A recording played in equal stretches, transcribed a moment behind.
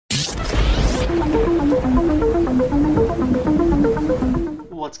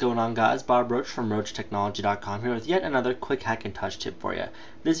What's going on, guys? Bob Roche from RocheTechnology.com here with yet another quick Hackintosh tip for you.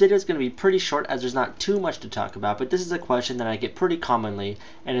 This video is going to be pretty short as there's not too much to talk about, but this is a question that I get pretty commonly,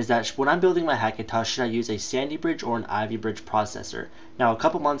 and is that when I'm building my Hackintosh, should I use a Sandy Bridge or an Ivy Bridge processor? Now, a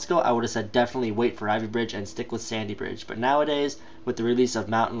couple months ago, I would have said definitely wait for Ivy Bridge and stick with Sandy Bridge, but nowadays, with the release of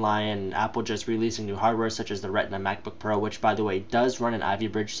Mountain Lion and Apple just releasing new hardware such as the Retina MacBook Pro, which by the way does run an Ivy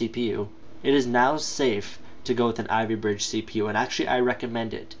Bridge CPU, it is now safe to go with an Ivy Bridge CPU, and actually I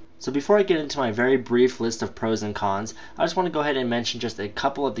recommend it. So before I get into my very brief list of pros and cons, I just want to go ahead and mention just a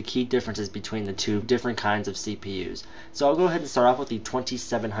couple of the key differences between the two different kinds of CPUs. So I'll go ahead and start off with the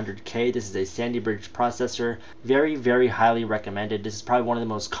 2700K. This is a Sandy Bridge processor. Very highly recommended. This is probably one of the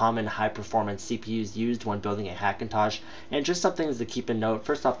most common high performance CPUs used when building a Hackintosh. And just some things to keep in note.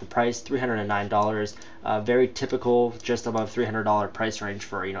 First off, the price, $309. Very typical, just above $300 price range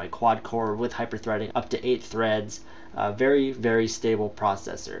for a quad core with hyperthreading up to 8 threads. Very stable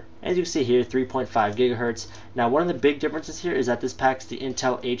processor. As you see here, 3.5 gigahertz. Now, one of the big differences here is that this packs the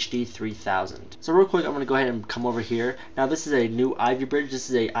Intel HD 3000. So real quick, I'm going to go ahead and come over here. Now, this is a new Ivy Bridge.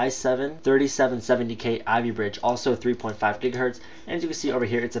 This is a i7 3770K Ivy Bridge, also 3.5 gigahertz. And as you can see over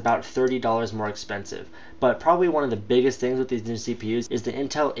here, it's about $30 more expensive. But probably one of the biggest things with these new CPUs is the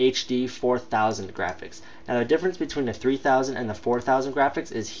Intel HD 4000 graphics. Now, the difference between the 3000 and the 4000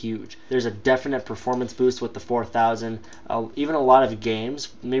 graphics is huge. There's a definite performance boost with the 4000. Even a lot of games,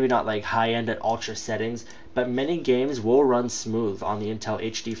 maybe not like high-end at ultra settings, but many games will run smooth on the Intel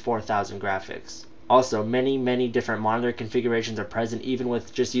HD 4000 graphics. Also, many different monitor configurations are present, even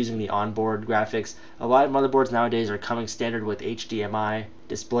with just using the onboard graphics. A lot of motherboards nowadays are coming standard with HDMI,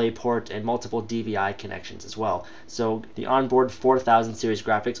 DisplayPort, and multiple DVI connections as well. So the onboard 4000 series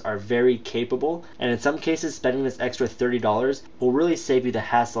graphics are very capable, and in some cases spending this extra $30 will really save you the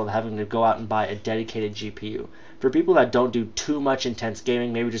hassle of having to go out and buy a dedicated GPU. For people that don't do too much intense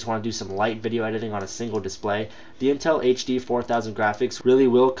gaming, maybe just want to do some light video editing on a single display, the Intel HD 4000 graphics really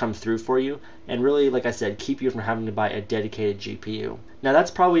will come through for you and really, like I said, keep you from having to buy a dedicated GPU. Now,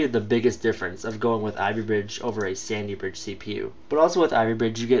 that's probably the biggest difference of going with Ivy Bridge over a Sandy Bridge CPU. But also with Ivy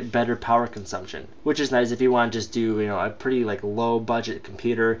Bridge, you get better power consumption, which is nice if you want to just do a pretty low budget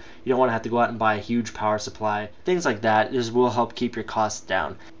computer. You don't want to have to go out and buy a huge power supply. Things like that just will help keep your costs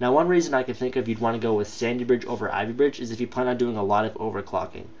down. Now, one reason I can think of you'd want to go with Sandy Bridge over Ivy Bridge is if you plan on doing a lot of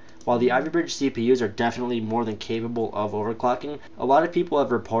overclocking. While the Ivy Bridge CPUs are definitely more than capable of overclocking, a lot of people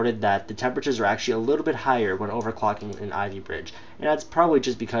have reported that the temperatures are actually a little bit higher when overclocking in Ivy Bridge. And that's probably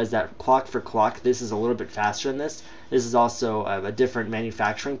just because that clock for clock, this is a little bit faster than this. This is also a different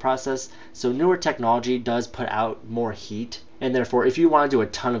manufacturing process. So newer technology does put out more heat. And therefore, if you want to do a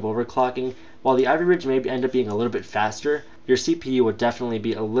ton of overclocking, while the Ivy Bridge may end up being a little bit faster, your CPU would definitely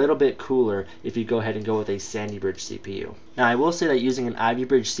be a little bit cooler if you go ahead and go with a Sandy Bridge CPU. Now, I will say that using an Ivy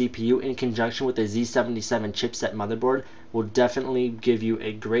Bridge CPU in conjunction with a Z77 chipset motherboard will definitely give you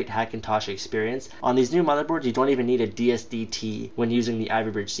a great Hackintosh experience. On these new motherboards, you don't even need a DSDT when using the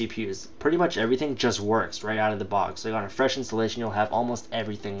Ivy Bridge CPUs. Pretty much everything just works right out of the box. So on a fresh installation, you'll have almost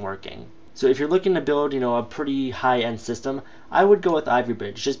everything working. So if you're looking to build, a pretty high-end system, I would go with Ivy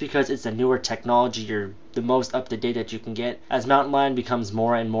Bridge just because it's a newer technology. You're the most up-to-date that you can get. As Mountain Lion becomes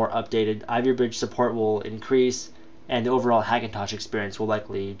more and more updated, Ivy Bridge support will increase, and the overall Hackintosh experience will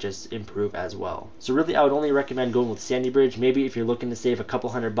likely just improve as well. So really, I would only recommend going with Sandy Bridge. Maybe if you're looking to save a couple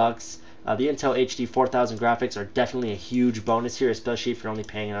 $100. The Intel HD 4000 graphics are definitely a huge bonus here, especially if you're only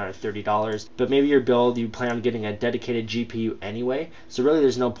paying another $30. But maybe your build, you plan on getting a dedicated GPU anyway, so really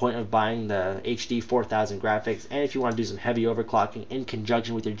there's no point of buying the HD 4000 graphics. And if you want to do some heavy overclocking in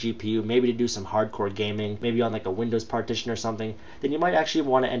conjunction with your GPU, maybe to do some hardcore gaming, maybe on a Windows partition or something, then you might actually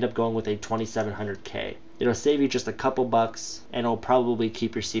want to end up going with a 2700K. It'll save you just a couple bucks, and it'll probably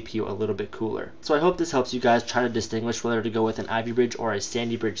keep your CPU a little bit cooler. So I hope this helps you guys try to distinguish whether to go with an Ivy Bridge or a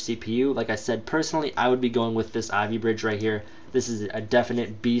Sandy Bridge CPU. Like I said, personally, I would be going with this Ivy Bridge right here. This is a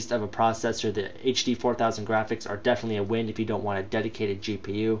definite beast of a processor. The HD 4000 graphics are definitely a win if you don't want a dedicated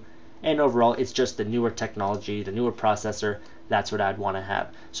GPU. And overall, it's just the newer technology, the newer processor. That's what I'd want to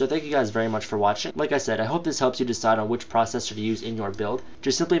have. So thank you guys very much for watching. Like I said, I hope this helps you decide on which processor to use in your build.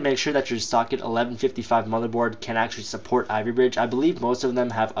 Just simply make sure that your socket 1155 motherboard can actually support Ivy Bridge. I believe most of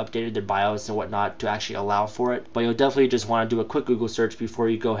them have updated their BIOS and whatnot to actually allow for it, but you'll definitely just want to do a quick Google search before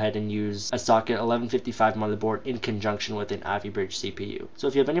you go ahead and use a socket 1155 motherboard in conjunction with an Ivy Bridge CPU. So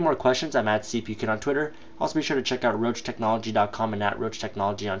if you have any more questions, I'm at CPUKid on Twitter. Also be sure to check out RocheTechnology.com and at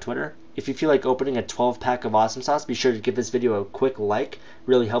RocheTechnology on Twitter. If you feel like opening a 12-pack of awesome sauce, be sure to give this video a quick like.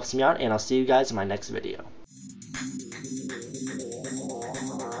 Really helps me out, and I'll see you guys in my next video.